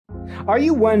Are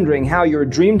you wondering how your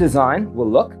dream design will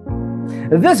look?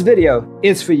 This video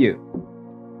is for you.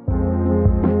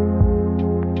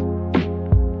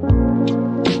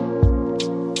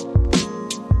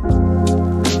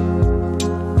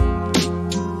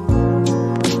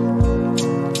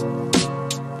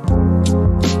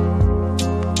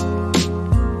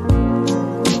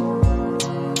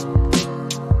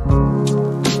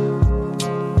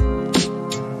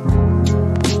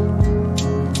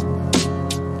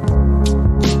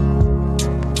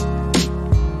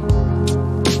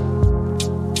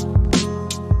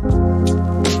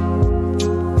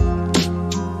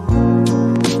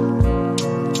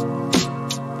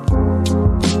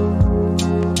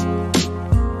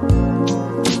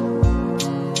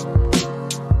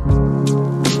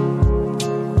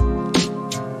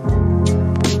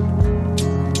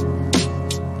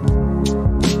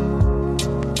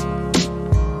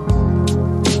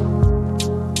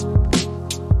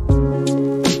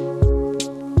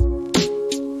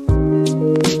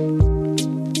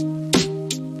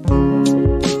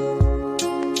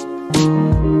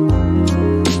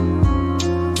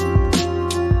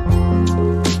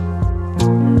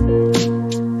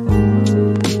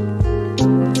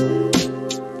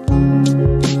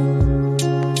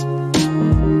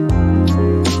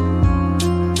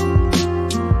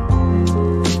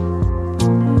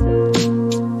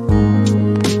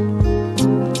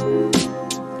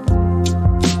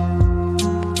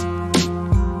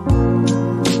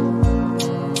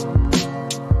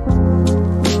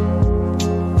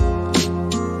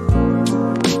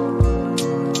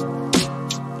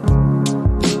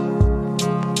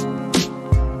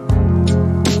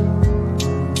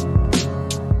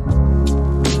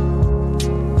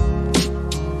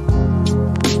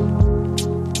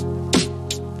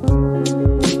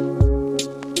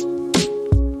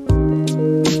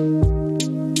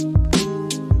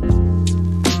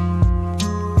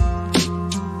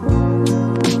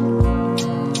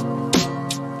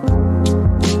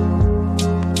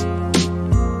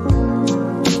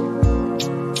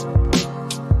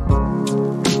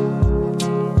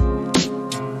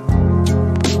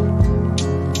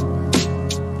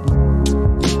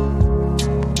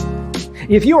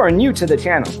 If you are new to the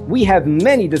channel, we have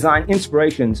many design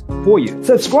inspirations for you.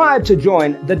 Subscribe to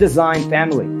join the design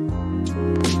family.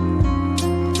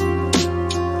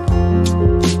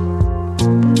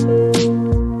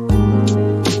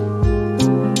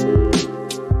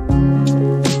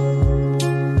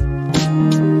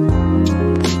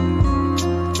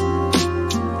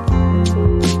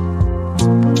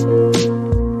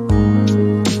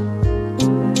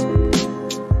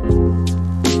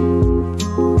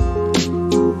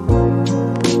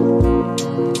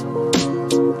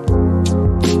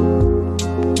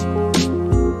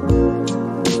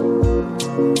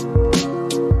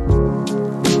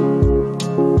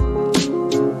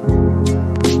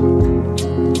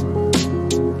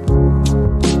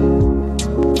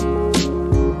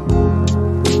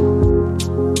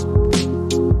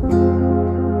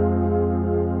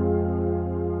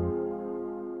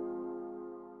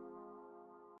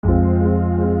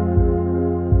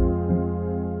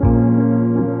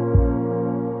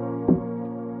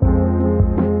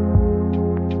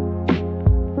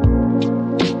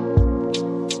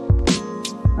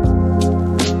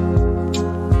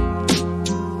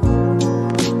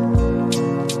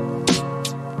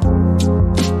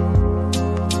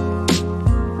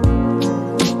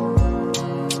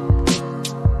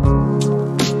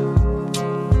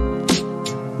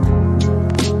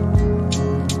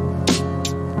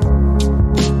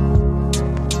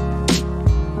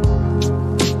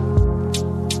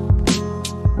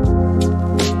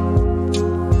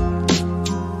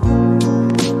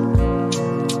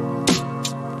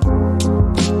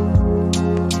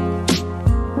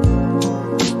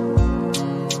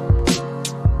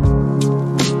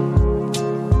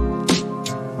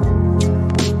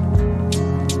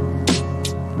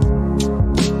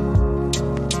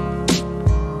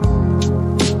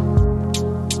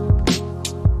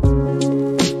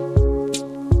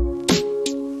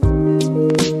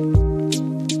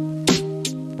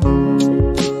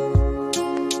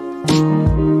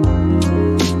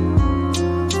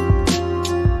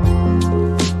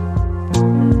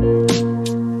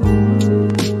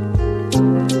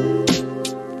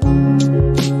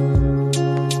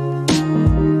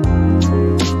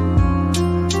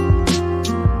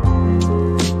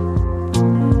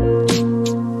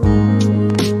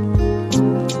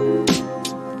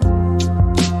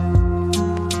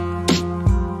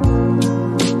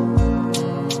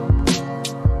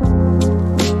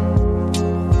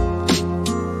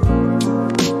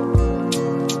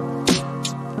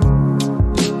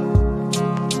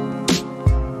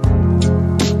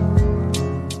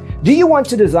 Do you want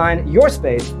to design your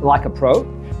space like a pro?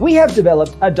 We have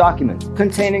developed a document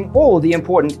containing all the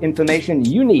important information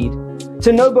you need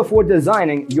to know before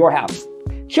designing your house.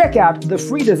 Check out the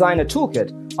free designer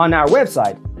toolkit on our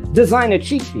website,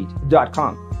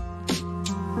 designercheatsheet.com.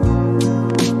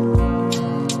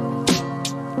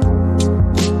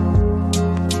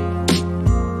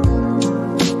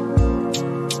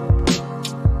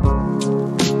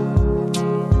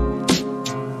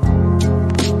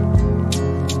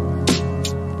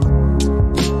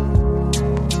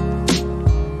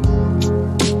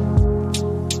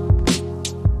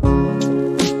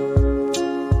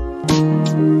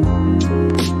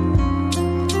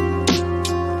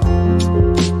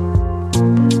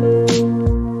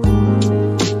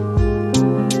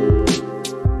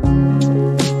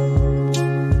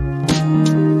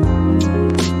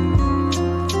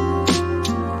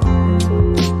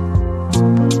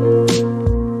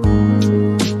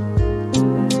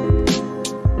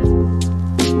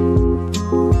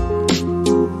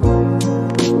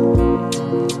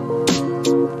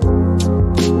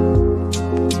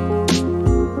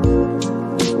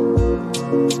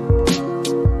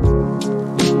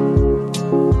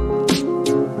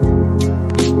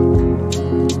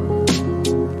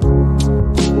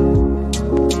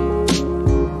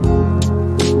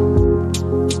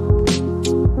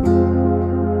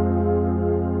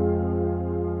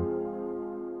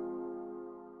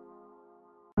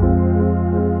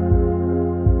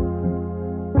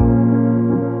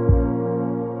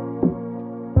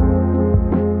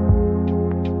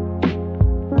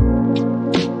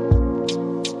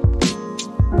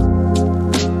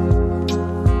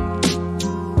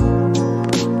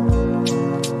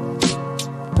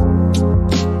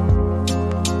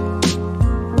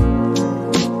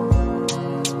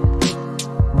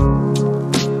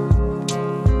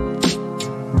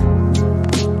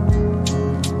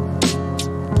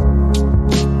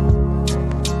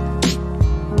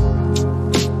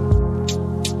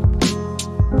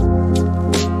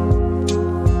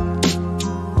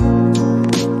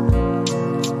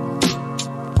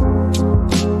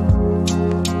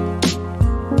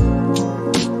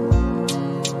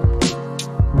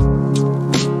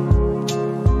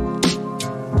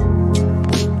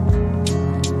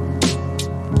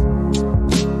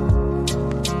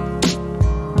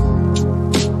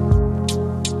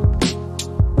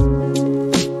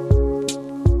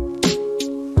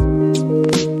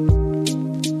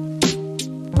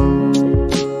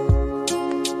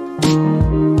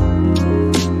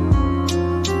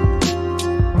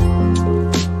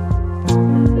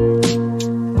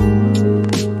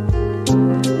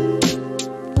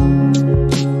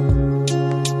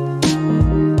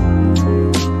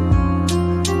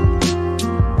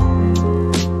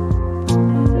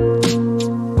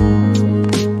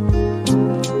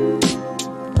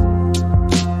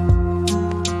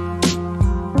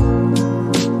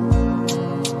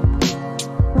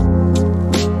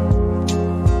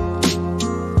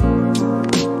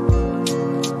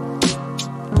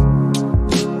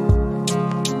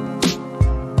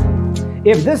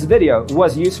 If this video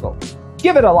was useful,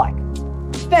 give it a like.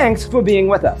 Thanks for being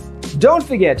with us. Don't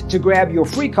forget to grab your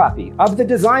free copy of the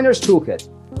Designer's Toolkit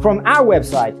from our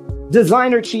website,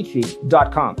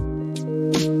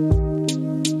 designercheatsheet.com.